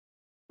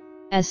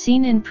As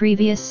seen in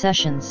previous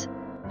sessions,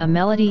 a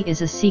melody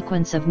is a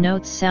sequence of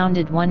notes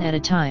sounded one at a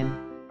time.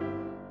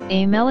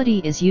 A melody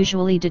is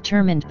usually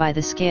determined by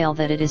the scale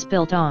that it is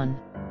built on.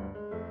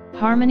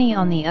 Harmony,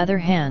 on the other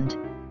hand,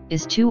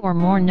 is two or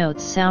more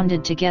notes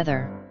sounded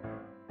together.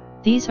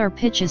 These are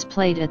pitches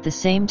played at the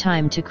same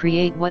time to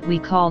create what we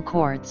call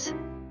chords.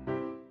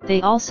 They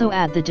also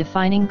add the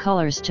defining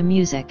colors to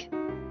music.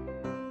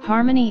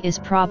 Harmony is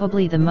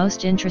probably the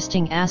most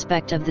interesting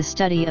aspect of the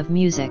study of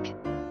music.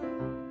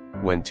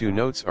 When two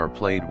notes are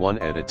played one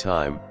at a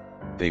time,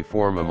 they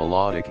form a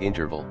melodic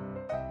interval.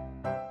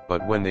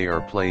 But when they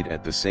are played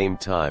at the same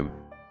time,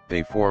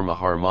 they form a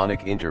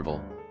harmonic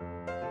interval.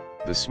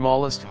 The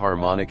smallest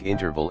harmonic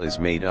interval is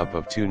made up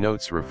of two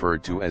notes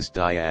referred to as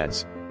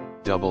diads,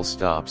 double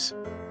stops,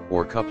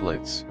 or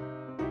couplets.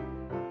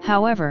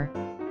 However,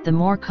 the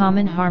more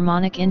common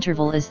harmonic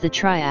interval is the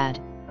triad,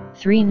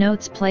 three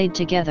notes played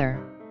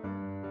together.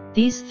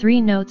 These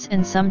three notes,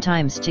 and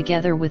sometimes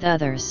together with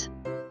others,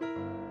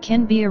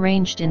 can be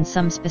arranged in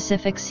some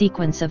specific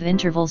sequence of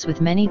intervals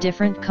with many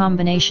different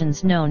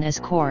combinations known as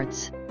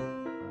chords.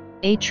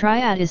 A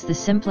triad is the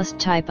simplest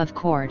type of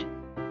chord.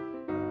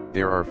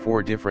 There are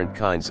four different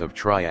kinds of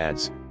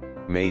triads: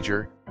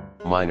 major,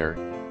 minor,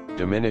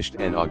 diminished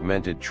and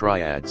augmented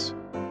triads.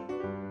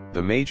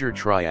 The major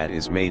triad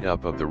is made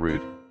up of the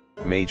root,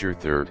 major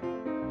third,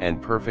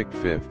 and perfect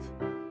fifth.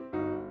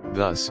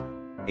 Thus,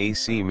 a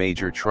C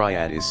major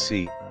triad is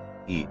C,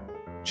 E,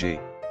 G.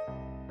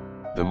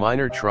 The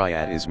minor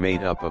triad is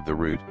made up of the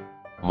root,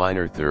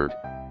 minor third,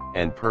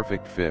 and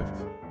perfect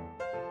fifth.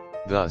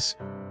 Thus,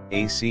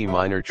 a C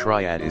minor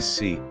triad is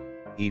C,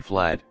 E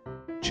flat,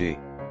 G.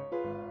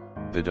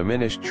 The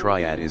diminished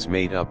triad is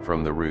made up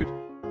from the root,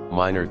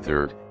 minor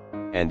third,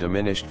 and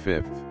diminished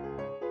fifth.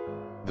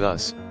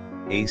 Thus,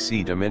 a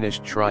C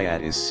diminished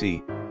triad is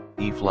C,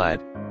 E flat,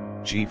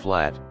 G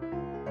flat.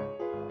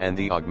 And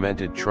the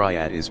augmented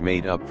triad is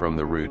made up from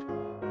the root,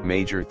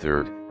 major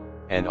third,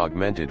 and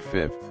augmented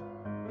fifth.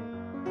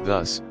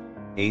 Thus,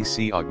 a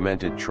C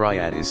augmented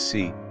triad is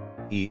C,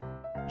 E,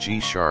 G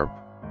sharp.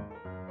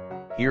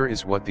 Here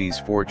is what these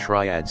four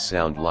triads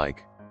sound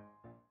like.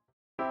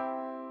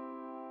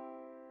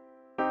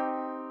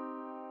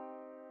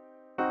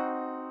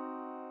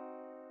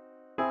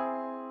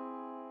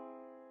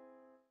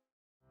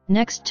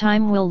 Next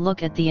time we'll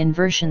look at the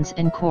inversions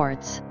and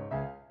chords.